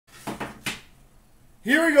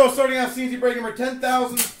Here we go, starting off CNC break number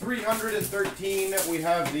 10,313. We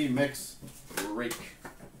have the mix break.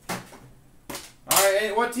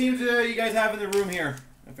 Alright, what teams do you guys have in the room here?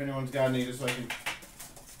 If anyone's got any, just so I can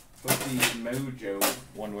put the mojo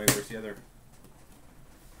one way versus the other.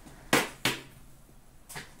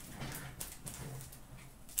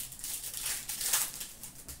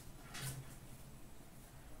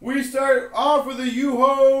 We start off with the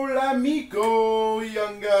Yuho Lamico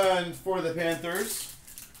Young Guns for the Panthers.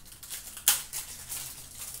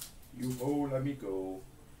 Yuho Lamico.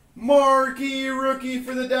 Marquee rookie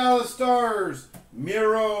for the Dallas Stars,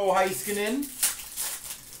 Miro Heiskanen.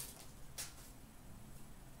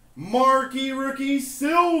 Marquee rookie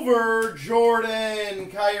silver, Jordan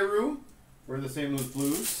Kyrou for the St. Louis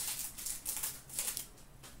Blues.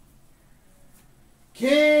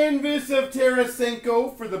 Canvas of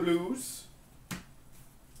Tarasenko for the Blues.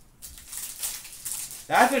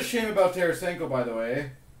 That's a shame about Tarasenko, by the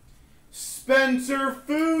way. Spencer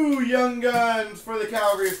Fu Young Guns for the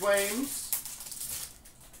Calgary Flames.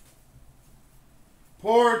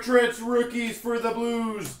 Portraits rookies for the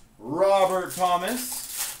Blues, Robert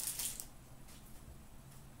Thomas.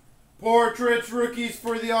 Portraits rookies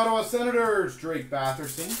for the Ottawa Senators, Drake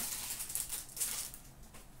Batherson.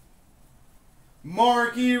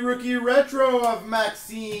 Marquee rookie retro of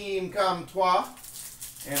Maxime Comtois,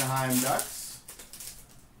 Anaheim Ducks.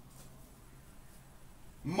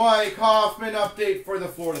 Mike Hoffman update for the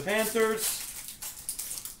Florida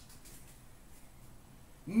Panthers.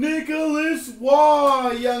 Nicholas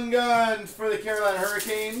Waugh Young Guns for the Carolina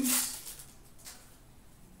Hurricanes.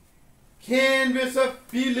 Canvas of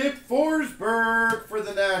Philip Forsberg for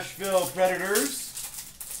the Nashville Predators.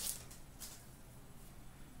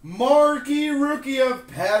 Marquee rookie of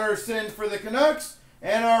Patterson for the Canucks.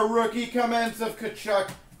 And our rookie commence of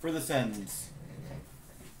Tkachuk for the Sens.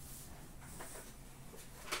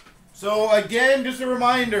 So again, just a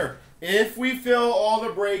reminder, if we fill all the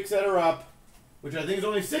breaks that are up, which I think is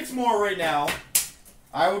only 6 more right now,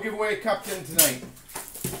 I will give away a cup tin tonight.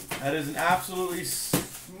 That is an absolutely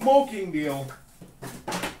smoking deal.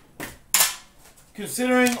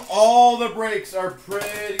 Considering all the breaks are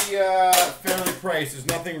pretty fairly priced, there's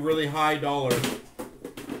nothing really high dollar.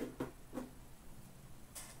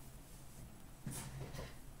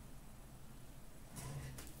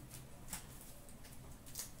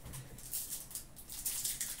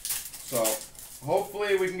 So,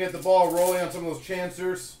 hopefully we can get the ball rolling on some of those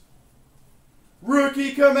chancers.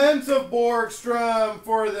 Rookie commence of Borgstrom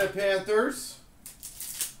for the Panthers.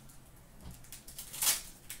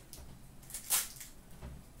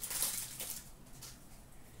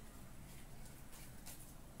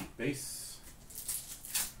 Base.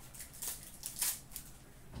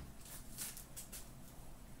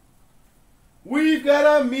 We've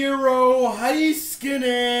got a Miro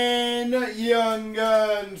Heiskanen Young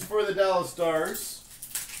Guns for the Dallas Stars.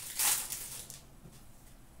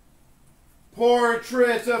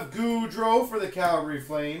 Portrait of Goudreau for the Calgary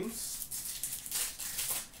Flames.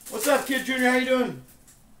 What's up, Kid Jr.? How you doing?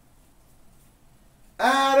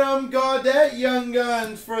 Adam Gaudette Young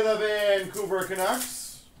Guns for the Vancouver Canucks.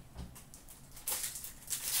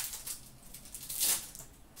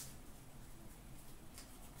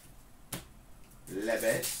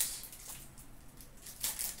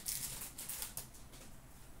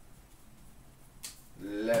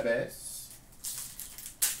 Lebes.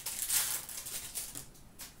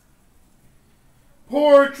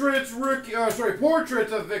 Portraits rookie,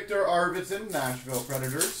 portraits of Victor Arvidsson, Nashville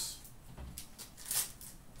Predators.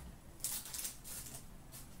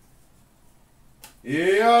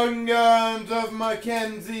 Young Guns of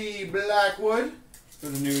Mackenzie Blackwood for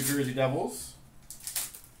the New Jersey Devils.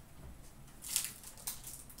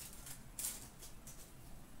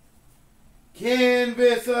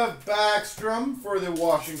 Canvas of Backstrom for the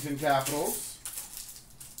Washington Capitals.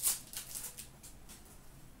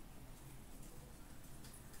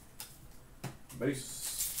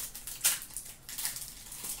 Base.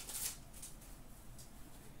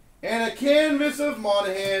 And a canvas of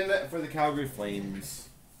Monahan for the Calgary Flames.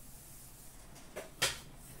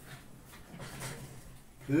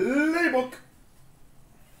 Playbook.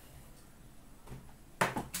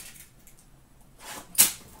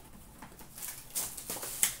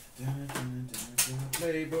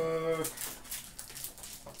 Playbook.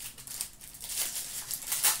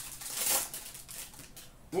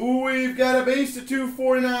 We've got a base to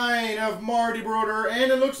 249 of Marty Brodeur,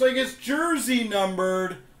 and it looks like it's jersey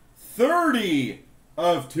numbered 30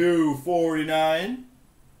 of 249.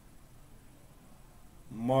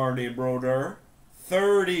 Marty Brodeur,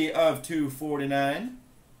 30 of 249.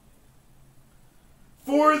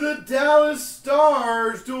 For the Dallas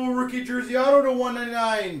Stars, dual rookie jersey auto to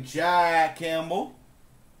 199, Jack Campbell.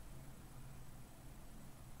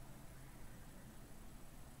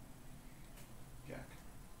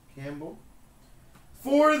 Campbell.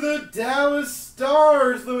 For the Dallas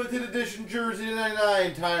Stars, limited edition jersey to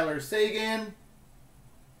 99, Tyler Seguin.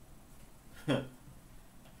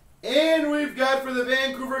 And we've got for the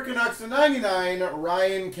Vancouver Canucks to 99,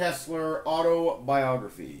 Ryan Kessler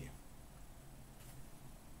autobiography.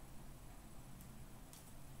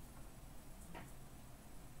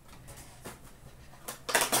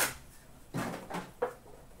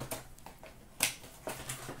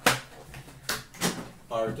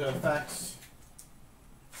 Artifacts.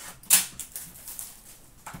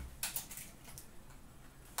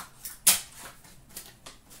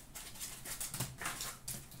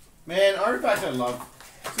 Man, Artifacts I love.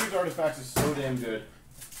 These Artifacts is so damn good.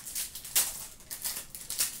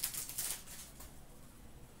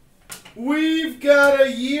 We've got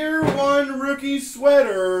a year one rookie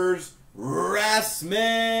sweaters,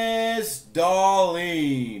 Rasmus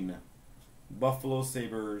Dahlin. Buffalo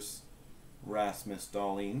Sabres, Rasmus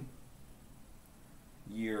Dahlin.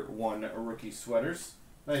 Year one rookie sweaters.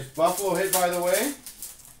 Nice Buffalo hit, by the way.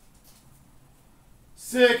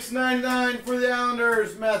 $6.99 for the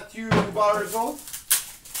Islanders, Matthew Barzal.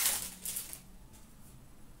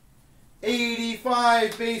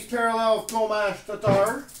 85 base parallel, Tomas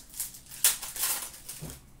Tatar.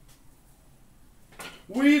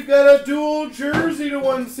 We've got a dual jersey to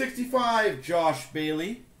 165, Josh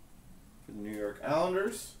Bailey for the New York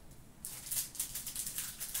Islanders.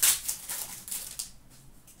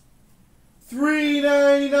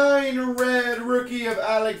 $3.99 red rookie of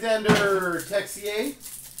Alexander Texier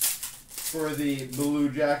for the Blue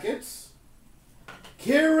Jackets.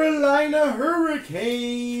 Carolina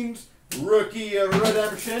Hurricanes rookie of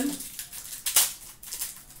redemption.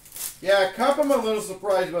 Yeah, Cup I'm a little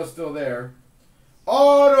surprised about still there.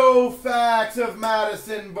 Auto facts of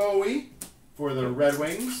Madison Bowie for the Red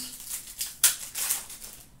Wings.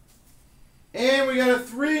 And we got a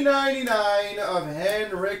 $3.99 of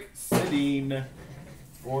Henrik Sedin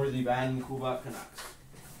for the Vancouver Canucks.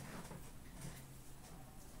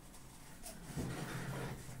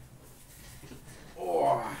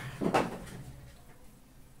 Oh.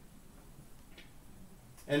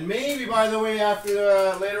 And maybe, by the way, after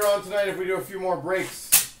later on tonight, if we do a few more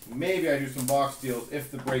breaks, maybe I do some box deals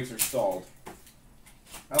if the breaks are stalled.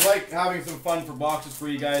 I like having some fun for boxes for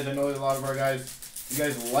you guys. I know that a lot of our guys, you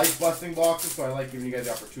guys like busting boxes, so I like giving you guys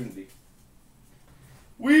the opportunity.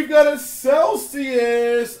 We've got a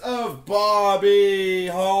Celsius of Bobby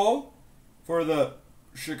Hull for the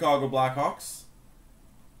Chicago Blackhawks.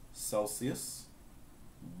 Celsius,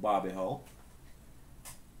 Bobby Hull.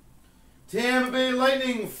 Tampa Bay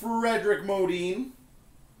Lightning, Frederick Modine.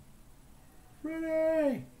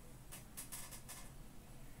 Freddie.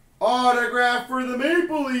 Autograph for the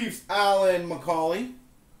Maple Leafs, Alan McCauley.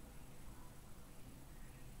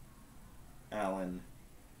 Alan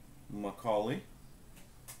McCauley.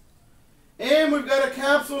 And we've got a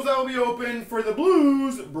capsules that will be open for the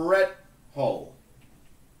Blues, Brett Hull.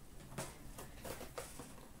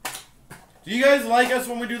 Do you guys like us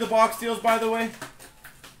when we do the box deals, by the way?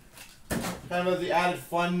 Kind of the added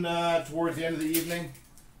fun towards the end of the evening.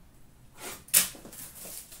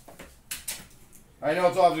 I know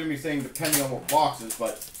it's obviously going to be saying depending on what boxes,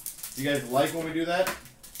 but do you guys like when we do that?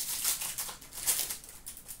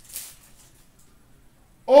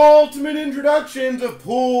 Ultimate introductions of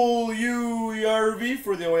Puljujärvi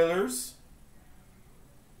for the Oilers.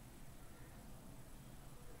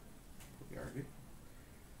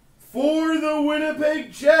 For the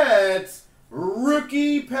Winnipeg Jets,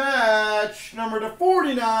 rookie patch number to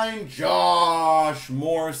 49, Josh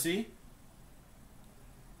Morrissey.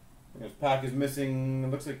 This pack is missing, it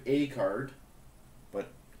looks like a card, but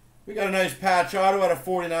we got a nice patch auto out of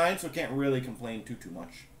 49, so can't really complain too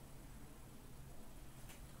much.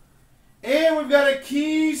 And we've got a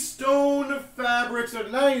Keystone Fabrics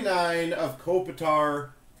of 99 of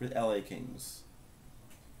Kopitar for the LA Kings.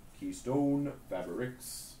 Keystone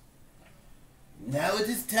Fabrics. Now it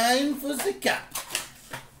is time for the cup.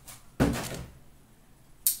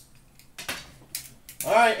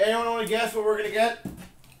 Alright, anyone want to guess what we're going to get?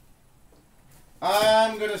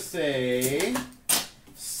 I'm going to say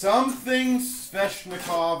something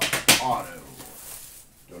Sveshnikov auto.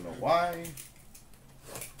 Don't know why.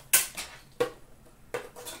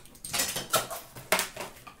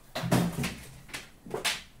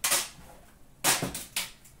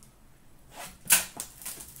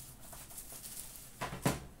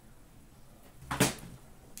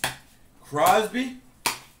 Crosby?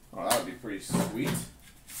 Oh, that would be pretty sweet.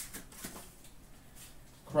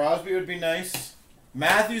 Crosby would be nice.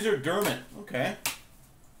 Matthews or Dermott. Okay.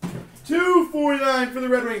 249 for the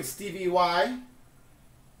Red Wings, Stevie Y.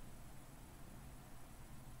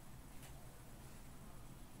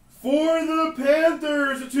 For the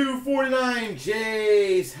Panthers, a 249,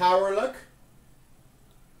 Jace Howerluck.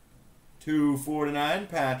 249,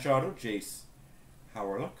 patch auto, Jace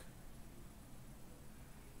Howerluck.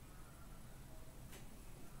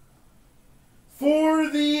 For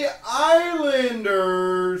the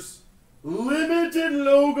Islanders, limited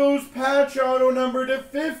logos patch auto number to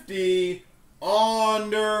 50,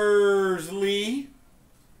 Anders Lee.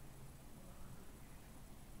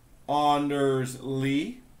 Anders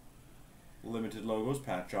Lee. Limited logos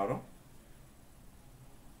patch auto.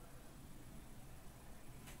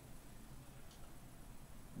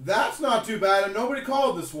 That's not too bad, and nobody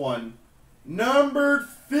called this one. Numbered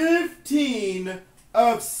 15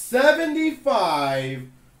 of 75,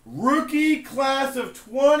 rookie class of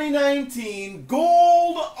 2019,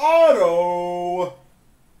 gold auto,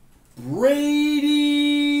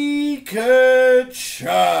 Brady Tkachuk.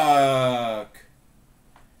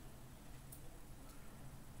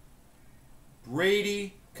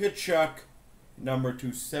 Brady Tkachuk, number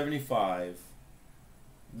 275.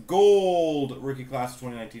 Gold rookie class of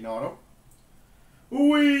 2019 auto.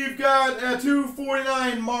 We've got a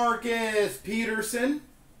 249 Marcus Peterson.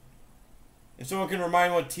 If someone can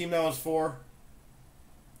remind what team that was for.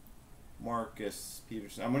 Marcus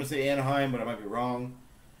Peterson. I'm going to say Anaheim, but I might be wrong.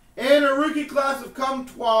 And a rookie class of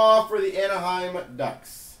Comtois for the Anaheim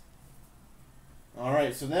Ducks.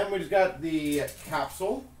 Alright, so then we just got the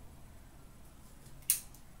capsule.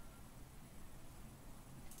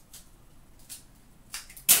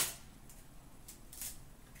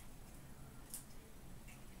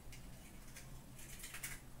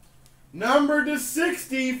 Number to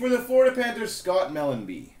 60 for the Florida Panthers, Scott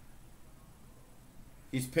Mellenby.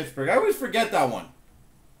 He's Pittsburgh. I always forget that one.